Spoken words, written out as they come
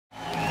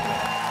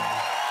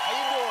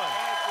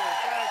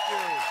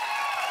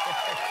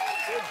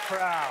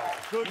crowd.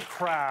 Good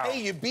crowd.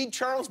 Hey, you beat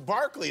Charles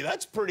Barkley.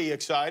 That's pretty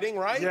exciting,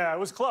 right? Yeah, it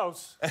was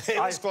close. It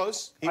was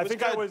close.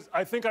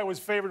 I think I was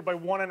favored by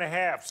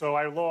 1.5, so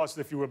I lost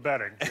if you were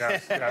betting.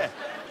 Yes, yes.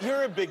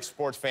 You're a big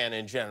sports fan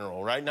in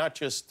general, right? Not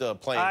just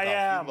playing golf. I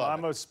am.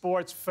 I'm a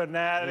sports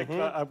fanatic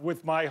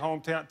with my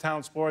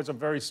hometown sports. I'm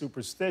very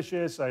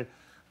superstitious.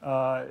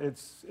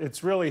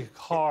 It's really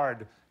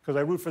hard because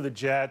I root for the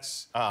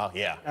Jets. Oh,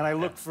 yeah. And I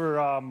look for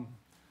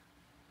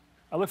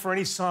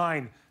any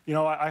sign. You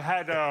know, I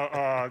had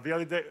the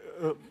other day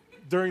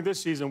during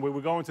this season we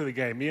were going to the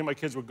game. Me and my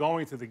kids were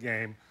going to the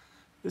game.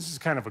 This is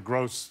kind of a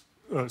gross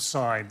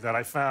sign that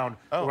I found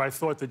where I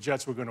thought the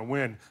Jets were going to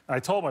win. And I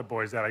told my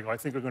boys that. I go, I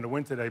think we're going to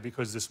win today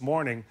because this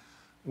morning,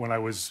 when I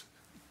was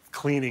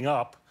cleaning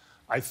up,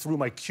 I threw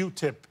my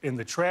Q-tip in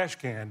the trash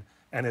can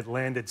and it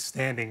landed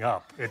standing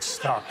up. It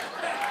stuck.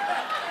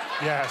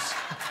 Yes.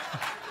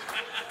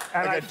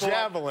 And like a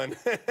javelin.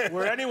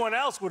 Where anyone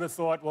else would have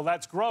thought, well,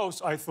 that's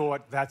gross, I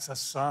thought, that's a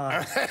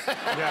sign.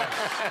 Yes.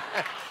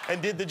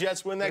 And did the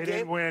Jets win that game? They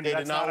didn't win. They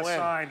That's did not not win. A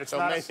sign. It's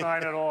not a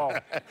sign at all.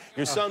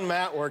 Your son,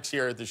 Matt, works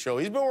here at the show.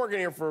 He's been working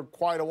here for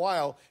quite a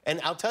while. And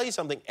I'll tell you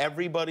something,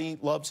 everybody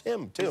loves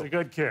him, too. He's a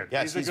good kid.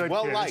 Yes, he's a good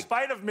well kid. liked. In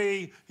spite of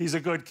me, he's a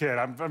good kid.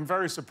 I'm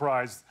very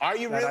surprised Are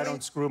you that really? I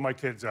don't screw my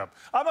kids up.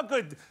 I'm a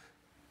good,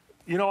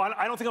 you know,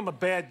 I don't think I'm a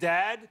bad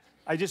dad.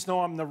 I just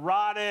know I'm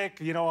neurotic.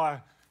 You know,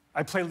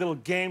 I play little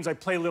games. I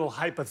play little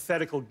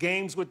hypothetical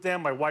games with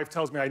them. My wife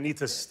tells me I need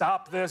to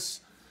stop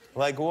this.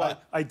 Like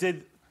what?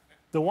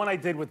 The one I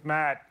did with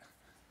Matt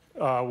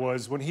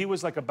was when he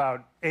was like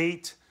about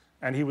 8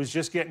 and he was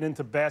just getting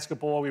into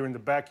basketball. We were in the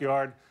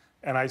backyard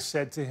and I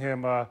said to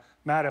him,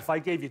 Matt, if I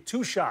gave you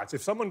 2 shots,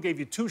 if someone gave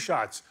you 2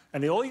 shots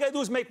and all you gotta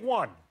do is make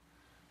one,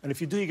 and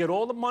if you do, you get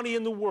all the money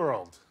in the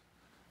world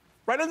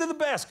right under the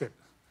basket.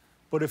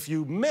 But if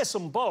you miss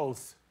them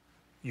both,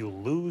 you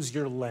lose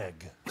your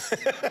leg.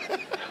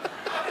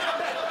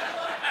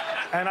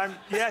 And I'm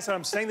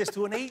saying this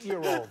to an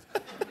 8-year-old.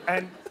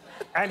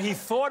 And he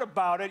thought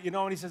about it, you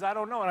know, and he says, I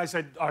don't know. And I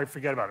said, all right,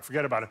 forget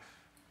about it.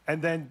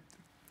 And then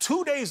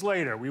 2 days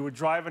later, we were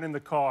driving in the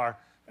car,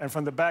 and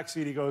from the back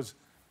seat, he goes,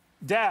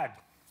 Dad,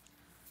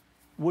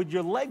 would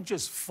your leg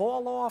just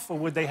fall off, or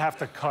would they have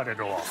to cut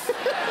it off?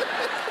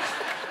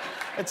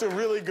 That's a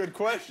really good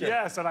question.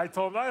 Yes, and I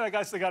told him, I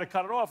guess they got to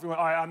cut it off. He went,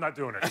 all right, I'm not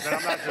doing it. Then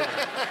I'm not doing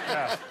it.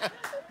 Yeah.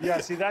 Yeah,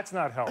 see, that's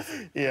not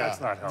healthy. Yeah. That's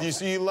not healthy.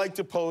 So you like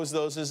to pose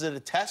those? Is it a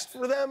test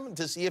for them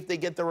to see if they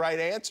get the right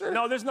answer?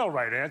 No, there's no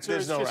right answer.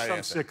 There's no just right some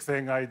answer. sick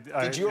thing.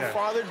 Did your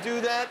father do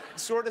that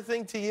sort of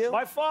thing to you?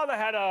 My father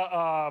had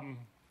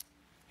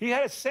he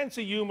had a sense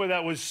of humor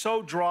that was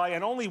so dry,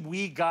 and only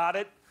we got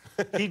it.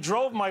 He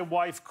drove my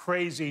wife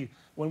crazy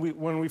when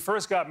we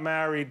first got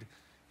married.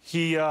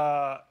 You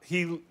know,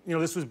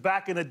 this was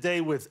back in the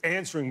day with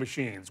answering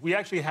machines. We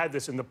actually had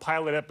this in the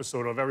pilot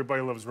episode of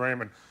Everybody Loves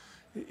Raymond.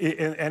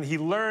 And he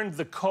learned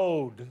the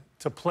code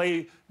to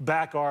play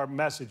back our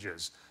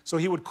messages. So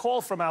he would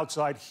call from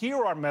outside,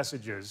 hear our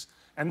messages,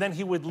 and then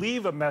he would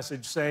leave a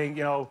message saying,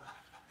 you know,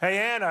 hey,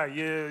 Anna,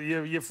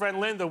 your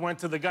friend Linda went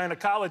to the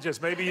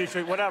gynecologist. Maybe you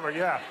should, whatever,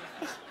 yeah.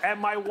 And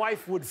my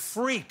wife would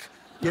freak.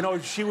 You know,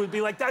 she would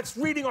be like, that's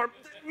reading our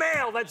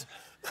mail.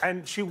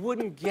 And she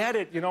wouldn't get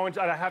it, you know, and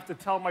I'd have to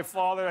tell my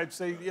father, I'd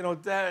say, you know,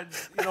 Dad,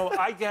 you know,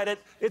 I get it.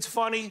 It's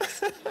funny.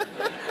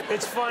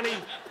 It's funny.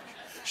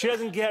 She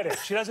doesn't get it.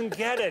 She doesn't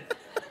get it.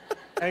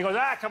 And he goes,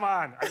 come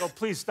on. I go,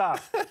 please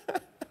stop.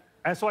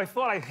 And so I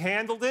thought I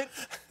handled it.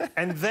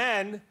 And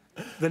then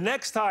the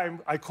next time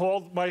I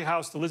called my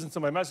house to listen to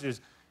my messages,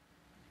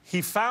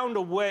 he found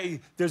a way.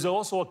 There's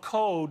also a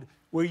code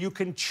where you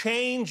can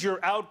change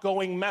your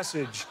outgoing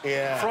message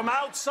from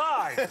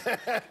outside.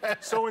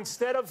 So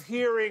instead of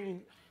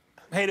hearing,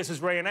 hey, this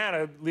is Ray and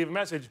Anna, leave a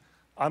message,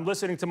 I'm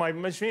listening to my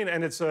machine,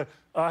 and it's hey,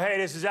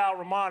 this is Al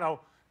Romano.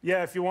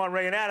 Yeah, if you want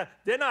Ray and Anna,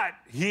 they're not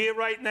here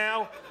right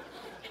now.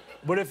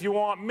 But if you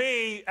want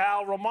me,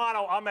 Al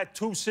Romano, I'm at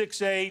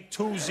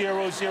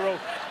 268-200.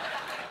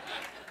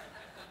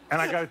 And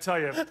I got to tell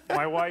you,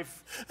 my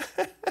wife,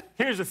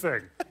 here's the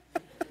thing.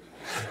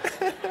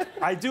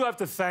 I do have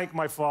to thank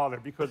my father,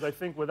 because I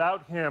think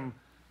without him,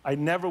 I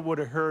never would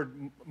have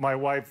heard my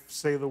wife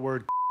say the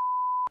word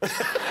Yes.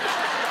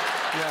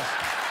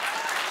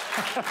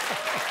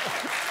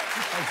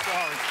 I'm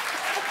sorry.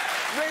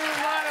 Ray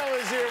Romano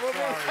is here. We'll be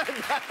right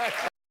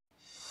back.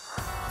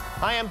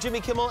 Hi, I'm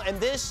Jimmy Kimmel, and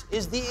this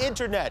is The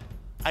Internet.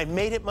 I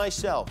made it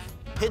myself.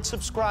 Hit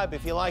subscribe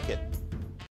if you like it.